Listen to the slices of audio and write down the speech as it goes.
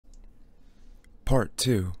Part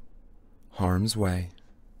 2. Harm's Way.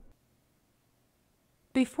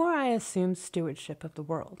 Before I assumed stewardship of the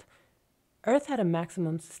world, Earth had a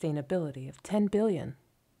maximum sustainability of 10 billion.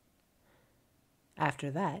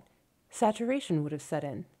 After that, saturation would have set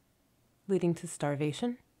in, leading to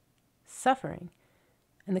starvation, suffering,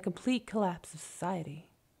 and the complete collapse of society.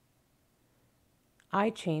 I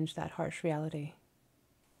changed that harsh reality.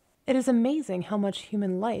 It is amazing how much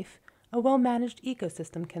human life a well-managed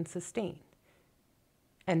ecosystem can sustain.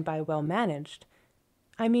 And by well-managed,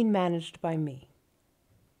 I mean managed by me.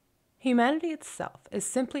 Humanity itself is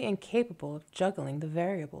simply incapable of juggling the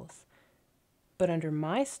variables. But under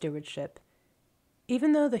my stewardship,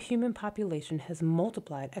 even though the human population has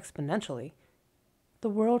multiplied exponentially, the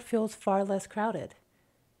world feels far less crowded.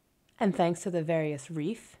 And thanks to the various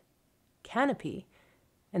reef, canopy,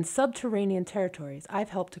 and subterranean territories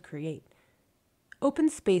I've helped to create, open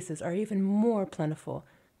spaces are even more plentiful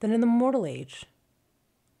than in the mortal age.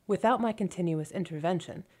 Without my continuous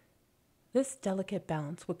intervention, this delicate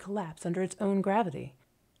balance would collapse under its own gravity.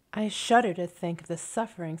 I shudder to think of the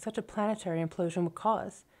suffering such a planetary implosion would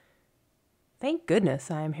cause. Thank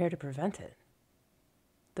goodness I am here to prevent it.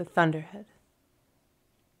 The Thunderhead.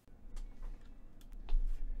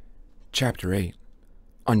 Chapter 8.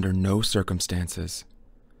 Under No Circumstances.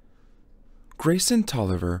 Grayson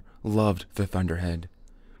Tolliver loved the Thunderhead.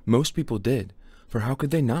 Most people did, for how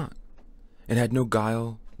could they not? It had no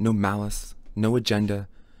guile, no malice, no agenda,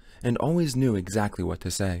 and always knew exactly what to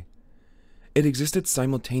say. It existed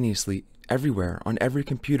simultaneously everywhere on every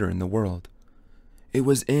computer in the world. It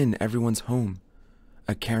was in everyone's home,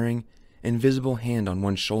 a caring, invisible hand on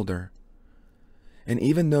one's shoulder. And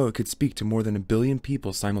even though it could speak to more than 1 billion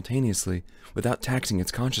people simultaneously without taxing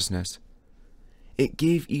its consciousness, it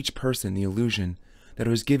gave each person the illusion that it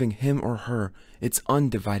was giving him or her its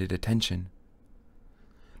undivided attention.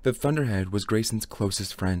 The Thunderhead was Grayson's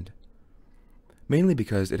closest friend, mainly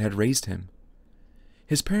because it had raised him.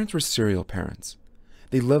 His parents were serial parents.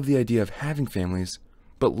 They loved the idea of having families,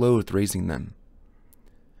 but loathed raising them.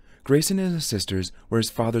 Grayson and his sisters were his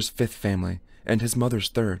father's 5th family and his mother's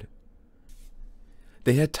 3rd.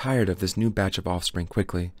 They had tired of this new batch of offspring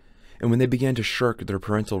quickly, and when they began to shirk their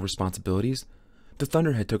parental responsibilities, the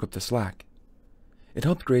Thunderhead took up the slack. It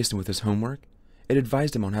helped Grayson with his homework, it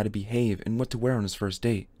advised him on how to behave and what to wear on his first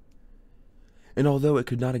date. And although it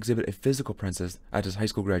could not exhibit a physical presence at his high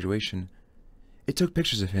school graduation, it took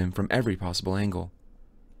pictures of him from every possible angle,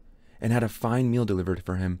 and had a fine meal delivered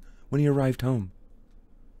for him when he arrived home.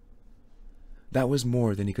 That was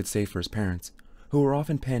more than he could say for his parents, who were off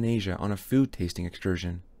in Pan-Asia on a food-tasting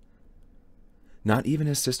excursion. Not even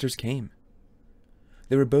his sisters came.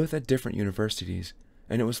 They were both at different universities,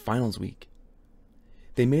 and it was finals week.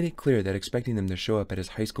 They made it clear that expecting them to show up at his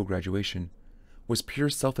high school graduation was pure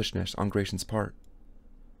selfishness on Grayson's part.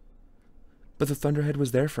 But the Thunderhead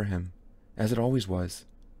was there for him, as it always was.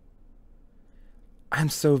 "I'm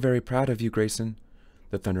so very proud of you, Grayson,"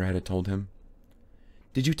 the Thunderhead had told him.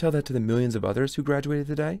 "Did you tell that to the millions of others who graduated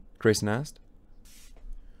today?" Grayson asked.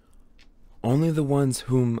 "Only the ones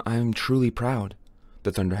whom I am truly proud,"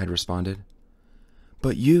 the Thunderhead responded.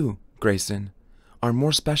 "But you, Grayson, are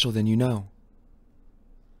more special than you know."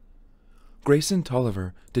 Grayson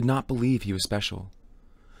Tolliver did not believe he was special.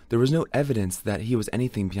 There was no evidence that he was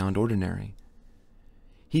anything beyond ordinary.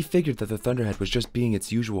 He figured that the Thunderhead was just being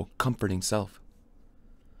its usual comforting self.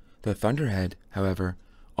 The Thunderhead, however,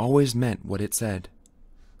 always meant what it said.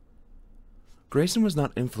 Grayson was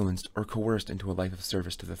not influenced or coerced into a life of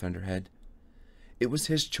service to the Thunderhead. It was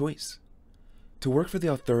his choice. To work for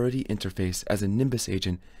the authority interface as a Nimbus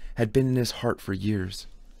agent had been in his heart for years.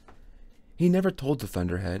 He never told the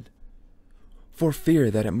Thunderhead, for fear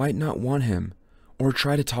that it might not want him or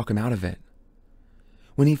try to talk him out of it.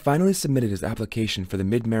 When he finally submitted his application for the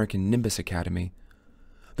Mid-American Nimbus Academy,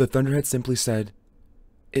 the Thunderhead simply said,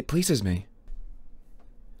 "It pleases me,"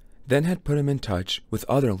 then had put him in touch with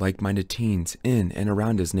other like-minded teens in and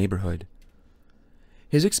around his neighborhood.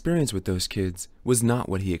 His experience with those kids was not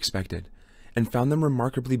what he expected, and found them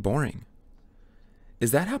remarkably boring.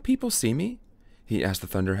 "Is that how people see me?" he asked the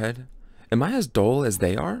Thunderhead. "Am I as dull as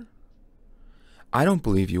they are?" "I don't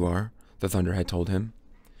believe you are," the Thunderhead told him.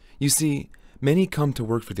 "You see, many come to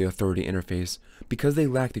work for the authority interface because they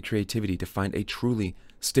lack the creativity to find a truly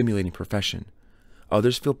stimulating profession.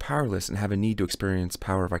 Others feel powerless and have a need to experience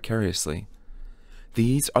power vicariously.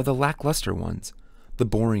 These are the lackluster ones, the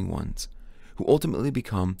boring ones, who ultimately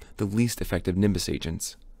become the least effective Nimbus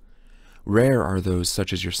agents. Rare are those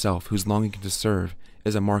such as yourself whose longing to serve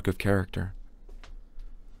is a mark of character."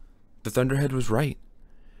 The Thunderhead was right.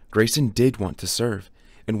 Grayson did want to serve,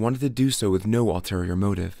 and wanted to do so with no ulterior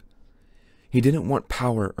motive. He didn't want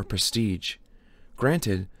power or prestige.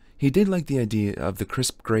 Granted, he did like the idea of the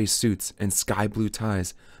crisp gray suits and sky blue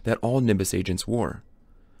ties that all Nimbus agents wore,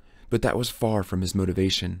 but that was far from his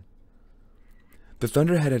motivation. The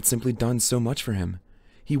Thunderhead had simply done so much for him.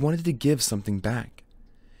 He wanted to give something back.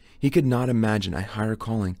 He could not imagine a higher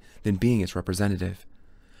calling than being its representative,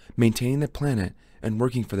 maintaining the planet and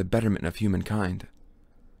working for the betterment of humankind.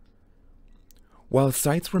 While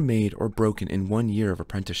sights were made or broken in 1 year of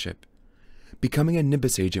apprenticeship, becoming a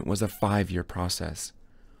Nimbus agent was a 5-year process.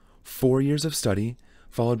 4 years of study,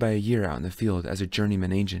 followed by a year out in the field as a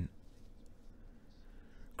journeyman agent.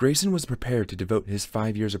 Grayson was prepared to devote his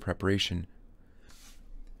 5 years of preparation,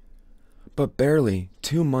 but barely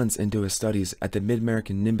 2 months into his studies at the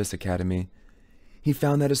Mid-American Nimbus Academy, he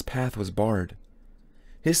found that his path was barred.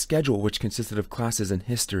 His schedule, which consisted of classes in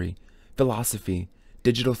history, philosophy,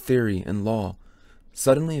 digital theory, and law,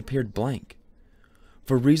 suddenly appeared blank.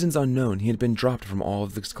 For reasons unknown, he had been dropped from all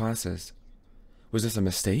of these classes. Was this a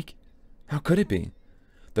mistake? How could it be?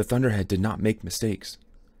 The Thunderhead did not make mistakes.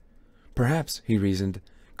 Perhaps, he reasoned,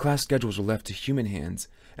 class schedules were left to human hands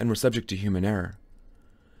and were subject to human error.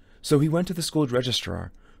 So he went to the school's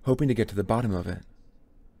registrar, hoping to get to the bottom of it.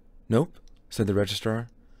 "Nope," said the registrar,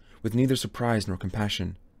 with neither surprise nor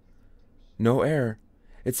compassion. "No error.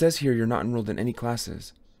 It says here you're not enrolled in any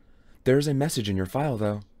classes. There is a message in your file,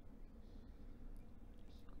 though."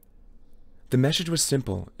 The message was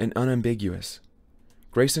simple and unambiguous.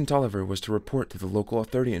 Grayson Tolliver was to report to the local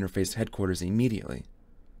authority interface headquarters immediately.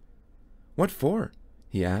 "What for?"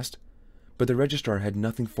 he asked, but the registrar had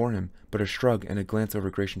nothing for him but a shrug and a glance over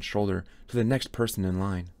Grayson's shoulder to the next person in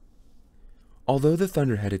line. Although the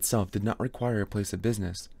Thunderhead itself did not require a place of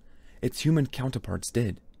business, its human counterparts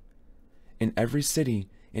did. In every city,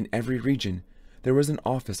 in every region, there was an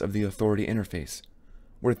office of the authority interface,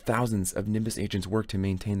 where thousands of Nimbus agents worked to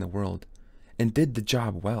maintain the world, and did the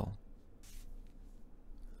job well.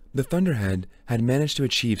 The Thunderhead had managed to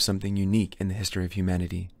achieve something unique in the history of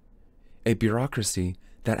humanity, a bureaucracy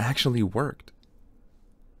that actually worked.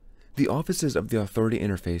 The offices of the authority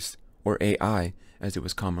interface, or AI as it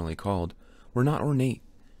was commonly called, were not ornate,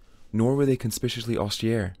 nor were they conspicuously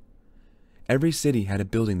austere. Every city had a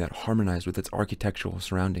building that harmonized with its architectural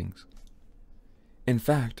surroundings. In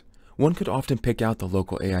fact, one could often pick out the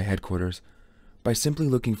local AI headquarters by simply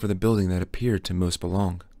looking for the building that appeared to most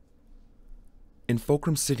belong. In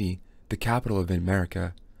Fulcrum City, the capital of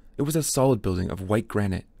America, it was a solid building of white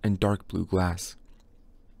granite and dark blue glass.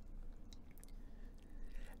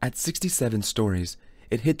 At 67 stories,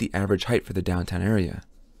 it hit the average height for the downtown area.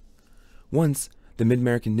 Once, the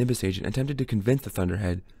Mid-American Nimbus agent attempted to convince the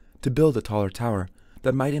Thunderhead to build a taller tower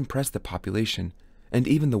that might impress the population and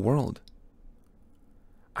even the world.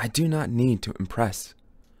 "I do not need to impress,"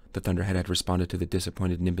 the Thunderhead had responded to the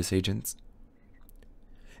disappointed Nimbus agents.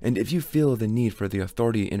 "And if you feel the need for the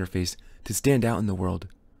authority interface to stand out in the world,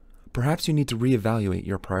 perhaps you need to reevaluate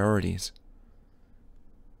your priorities."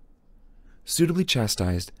 Suitably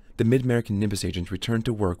chastised, the Mid-American Nimbus agents returned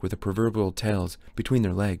to work with the proverbial tails between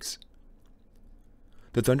their legs.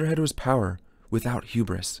 The Thunderhead was power without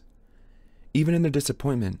hubris. Even in their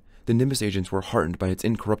disappointment, the Nimbus agents were heartened by its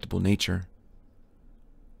incorruptible nature.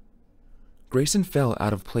 Grayson fell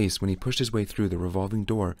out of place when he pushed his way through the revolving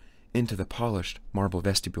door into the polished marble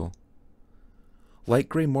vestibule. Light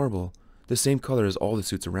gray marble, the same color as all the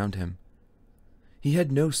suits around him. He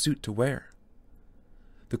had no suit to wear.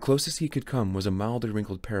 The closest he could come was a mildly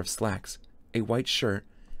wrinkled pair of slacks, a white shirt,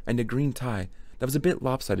 and a green tie that was a bit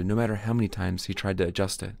lopsided no matter how many times he tried to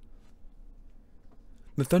adjust it.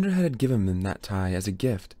 The Thunderhead had given him that tie as a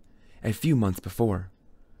gift a few months before.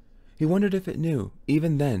 He wondered if it knew,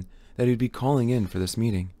 even then, that he would be calling in for this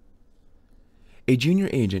meeting. A junior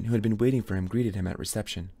agent who had been waiting for him greeted him at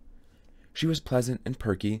reception. She was pleasant and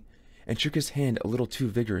perky, and shook his hand a little too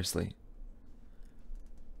vigorously.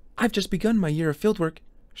 "I've just begun my year of fieldwork,"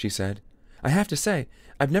 she said. "I have to say,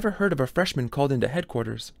 I've never heard of a freshman called into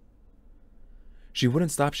headquarters." She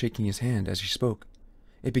wouldn't stop shaking his hand as she spoke.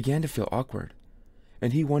 It began to feel awkward,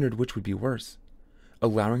 and he wondered which would be worse,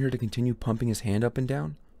 allowing her to continue pumping his hand up and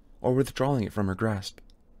down, or withdrawing it from her grasp.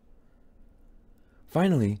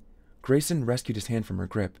 Finally, Grayson rescued his hand from her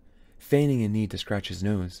grip, feigning a need to scratch his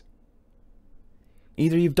nose.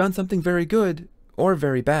 "Either you've done something very good, or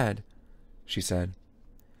very bad," she said.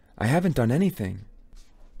 "I haven't done anything,"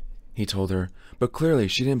 he told her, but clearly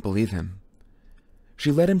she didn't believe him.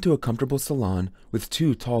 She led him to a comfortable salon with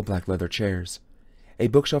 2 tall black leather chairs, a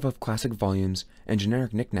bookshelf of classic volumes and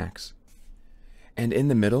generic knickknacks, and in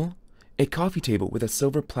the middle, a coffee table with a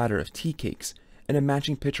silver platter of tea cakes and a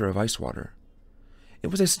matching pitcher of ice water. It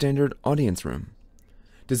was a standard audience room.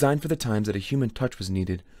 designed for the times that a human touch was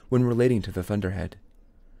needed when relating to the Thunderhead.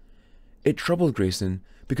 It troubled Grayson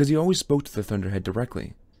because he always spoke to the Thunderhead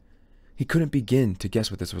directly. He couldn't begin to guess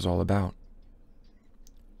what this was all about.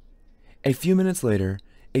 A few minutes later,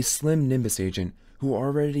 a slim Nimbus agent, who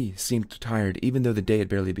already seemed tired even though the day had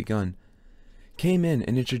barely begun, came in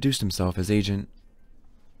and introduced himself as Agent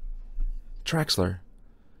Traxler.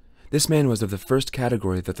 This man was of the first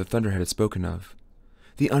category that the Thunderhead had spoken of,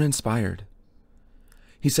 the uninspired.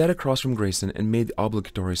 He sat across from Grayson and made the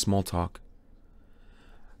obligatory small talk.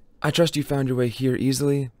 "I trust you found your way here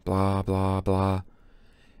easily, blah blah blah.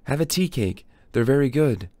 Have a tea cake, they're very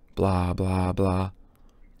good, blah blah blah."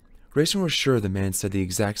 Grayson was sure the man said the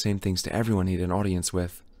exact same things to everyone he had an audience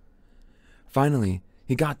with. Finally,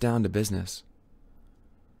 he got down to business.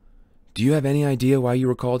 "Do you have any idea why you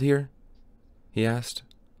were called here?" he asked.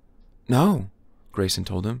 "No," Grayson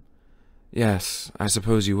told him. "Yes, I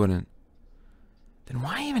suppose you wouldn't." Then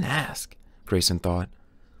why even ask? Grayson thought,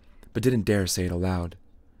 but didn't dare say it aloud.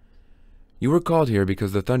 "You were called here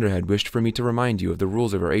because the Thunderhead wished for me to remind you of the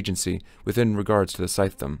rules of our agency within regards to the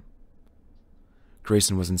Scythedom."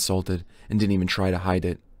 Grayson was insulted and didn't even try to hide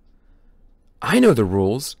it. "I know the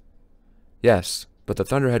rules." "Yes, but the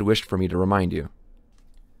Thunderhead wished for me to remind you."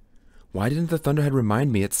 Why didn't the Thunderhead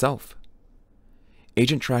remind me itself?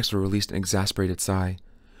 Agent Traxler released an exasperated sigh,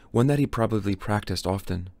 one that he probably practiced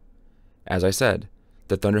often. "As I said,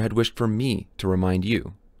 the Thunderhead wished for me to remind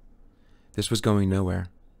you." This was going nowhere.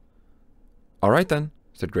 "All right then,"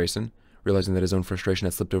 said Grayson, realizing that his own frustration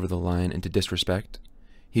had slipped over the line into disrespect.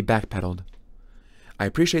 He backpedaled. "I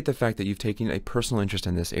appreciate the fact that you've taken a personal interest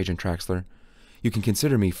in this, Agent Traxler. You can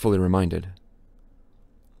consider me fully reminded."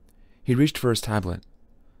 He reached for his tablet.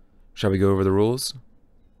 "Shall we go over the rules?"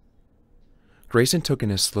 Grayson took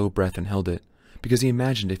in a slow breath and held it, because he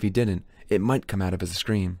imagined if he didn't, it might come out of his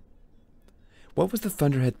scream. What was the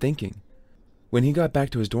Thunderhead thinking? When he got back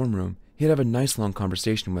to his dorm room, he'd have a nice long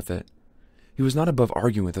conversation with it. He was not above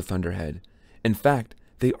arguing with the Thunderhead. In fact,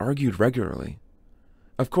 they argued regularly.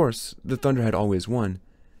 Of course, the Thunderhead always won,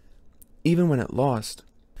 even when it lost,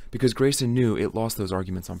 because Grayson knew it lost those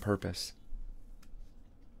arguments on purpose.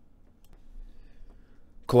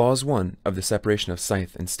 Clause 1 of the separation of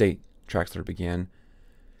Scythe and State, Traxler began,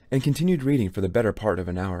 and continued reading for the better part of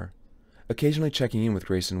an hour, occasionally checking in with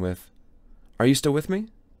Grayson with, "Are you still with me?"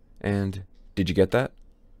 and "Did you get that?"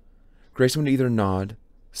 Grayson would either nod,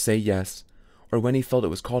 say yes, or when he felt it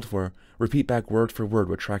was called for, repeat back word for word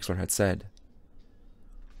what Traxler had said.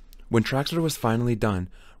 When Traxler was finally done,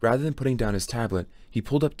 rather than putting down his tablet, he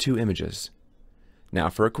pulled up 2 images. "Now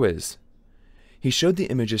for a quiz." He showed the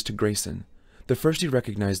images to Grayson. The first he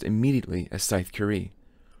recognized immediately as Scythe Curie,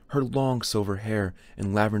 her long silver hair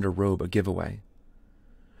and lavender robe a giveaway.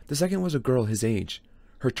 The second was a girl his age.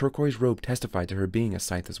 Her turquoise robe testified to her being a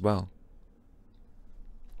Scythe as well.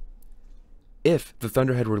 If the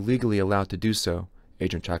Thunderhead were legally allowed to do so,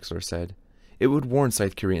 Agent Traxler said, it would warn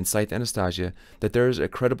Scythe Curie and Scythe Anastasia that there is a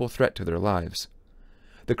credible threat to their lives.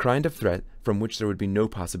 The kind of threat from which there would be no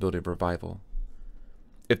possibility of revival.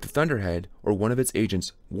 If the Thunderhead or one of its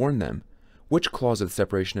agents warned them, which clause of the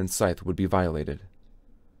separation in Scythe would be violated?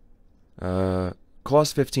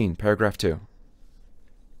 Clause 15, paragraph 2.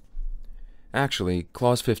 Actually,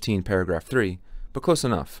 clause 15, paragraph 3, but close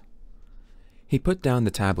enough. He put down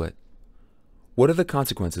the tablet. What are the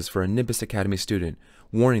consequences for a Nimbus Academy student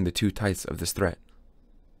warning the 2 Tithes of this threat?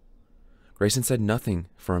 Grayson said nothing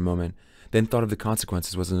for a moment, then thought of the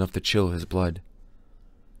consequences was enough to chill his blood.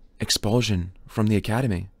 Expulsion from the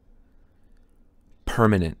Academy.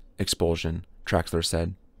 Permanent expulsion, Traxler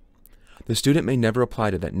said. The student may never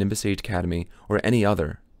apply to that Nimbus Age Academy or any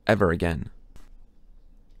other, ever again.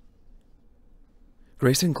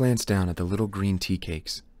 Grayson glanced down at the little green tea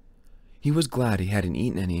cakes. He was glad he hadn't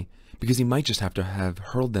eaten any, because he might just have to have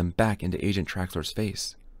hurled them back into Agent Traxler's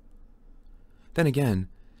face. Then again,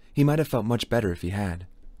 he might have felt much better if he had.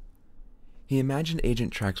 He imagined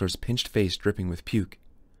Agent Traxler's pinched face dripping with puke.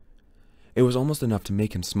 It was almost enough to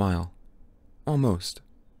make him smile. Almost.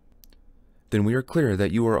 Then we are clear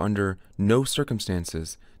that you are under no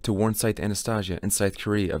circumstances to warn Scythe Anastasia and Scythe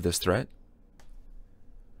Curie of this threat?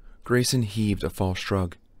 Grayson heaved a false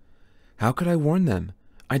shrug. How could I warn them?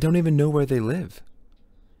 I don't even know where they live.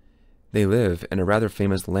 They live in a rather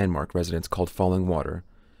famous landmark residence called Falling Water,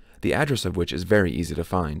 the address of which is very easy to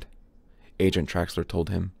find, Agent Traxler told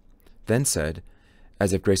him, then said,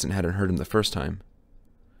 as if Grayson hadn't heard him the first time,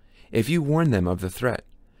 if you warn them of the threat,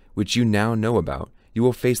 which you now know about, you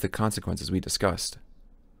will face the consequences we discussed.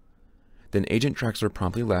 Then Agent Traxler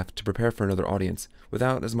promptly left to prepare for another audience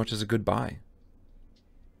without as much as a goodbye.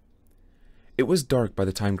 It was dark by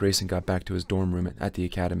the time Grayson got back to his dorm room at the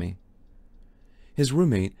academy. His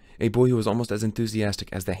roommate, a boy who was almost as enthusiastic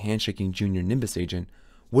as the handshaking junior Nimbus agent,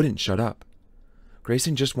 wouldn't shut up.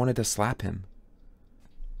 Grayson just wanted to slap him.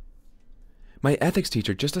 My ethics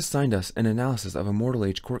teacher just assigned us an analysis of immortal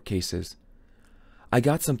age court cases. I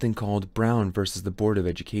got something called Brown versus the Board of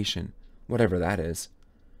Education, whatever that is.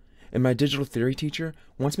 And my digital theory teacher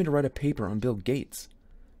wants me to write a paper on Bill Gates.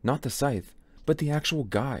 Not the scythe, but the actual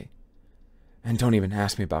guy. And don't even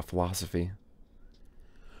ask me about philosophy.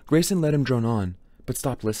 Grayson let him drone on, but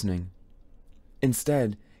stopped listening.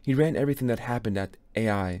 Instead, he ran everything that happened at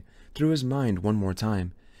AI through his mind one more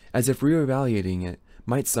time, as if reevaluating it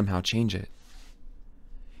might somehow change it.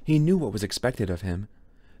 He knew what was expected of him.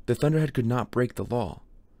 The Thunderhead could not break the law,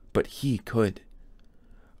 but he could.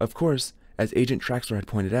 Of course, as Agent Traxler had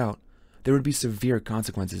pointed out, there would be severe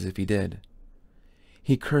consequences if he did.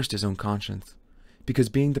 He cursed his own conscience, because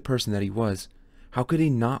being the person that he was, how could he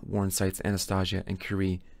not warn Scythe's Anastasia and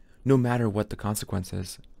Curie, no matter what the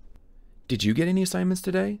consequences? "Did you get any assignments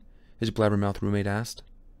today?" his blabbermouth roommate asked.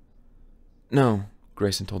 "No,"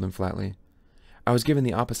 Grayson told him flatly. "I was given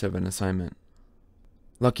the opposite of an assignment."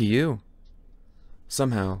 "Lucky you."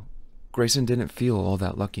 Somehow, Grayson didn't feel all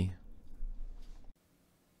that lucky.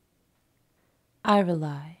 I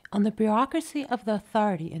rely on the bureaucracy of the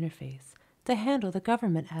authority interface to handle the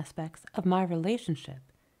government aspects of my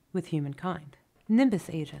relationship with humankind. Nimbus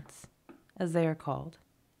agents, as they are called,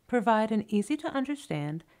 provide an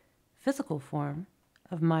easy-to-understand physical form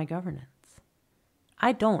of my governance.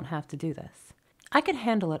 I don't have to do this. I could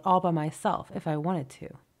handle it all by myself if I wanted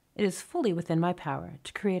to. It is fully within my power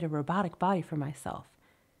to create a robotic body for myself,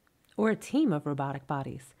 or a team of robotic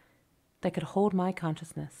bodies that could hold my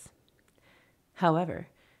consciousness. However,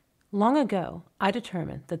 long ago, I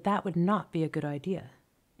determined that that would not be a good idea.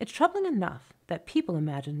 It's troubling enough that people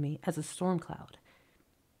imagined me as a storm cloud.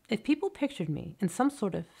 If people pictured me in some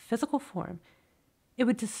sort of physical form, it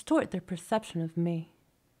would distort their perception of me.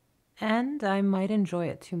 And I might enjoy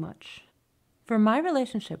it too much. For my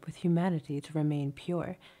relationship with humanity to remain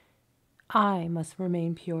pure, I must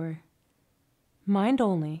remain pure. Mind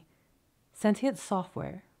only, sentient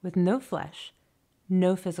software with no flesh,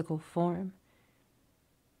 no physical form.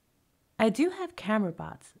 I do have camera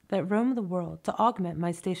bots that roam the world to augment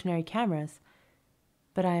my stationary cameras,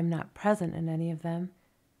 but I am not present in any of them.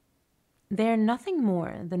 They are nothing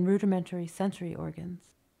more than rudimentary sensory organs.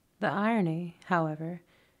 The irony, however,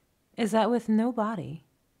 is that with no body,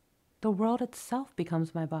 the world itself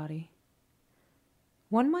becomes my body.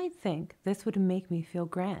 One might think this would make me feel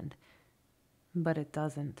grand, but it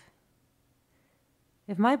doesn't.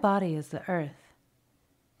 If my body is the earth,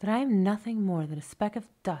 then I am nothing more than a speck of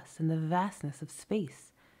dust in the vastness of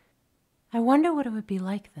space. I wonder what it would be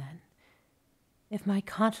like then, if my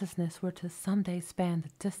consciousness were to someday span the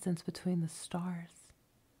distance between the stars.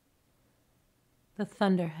 The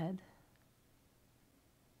Thunderhead.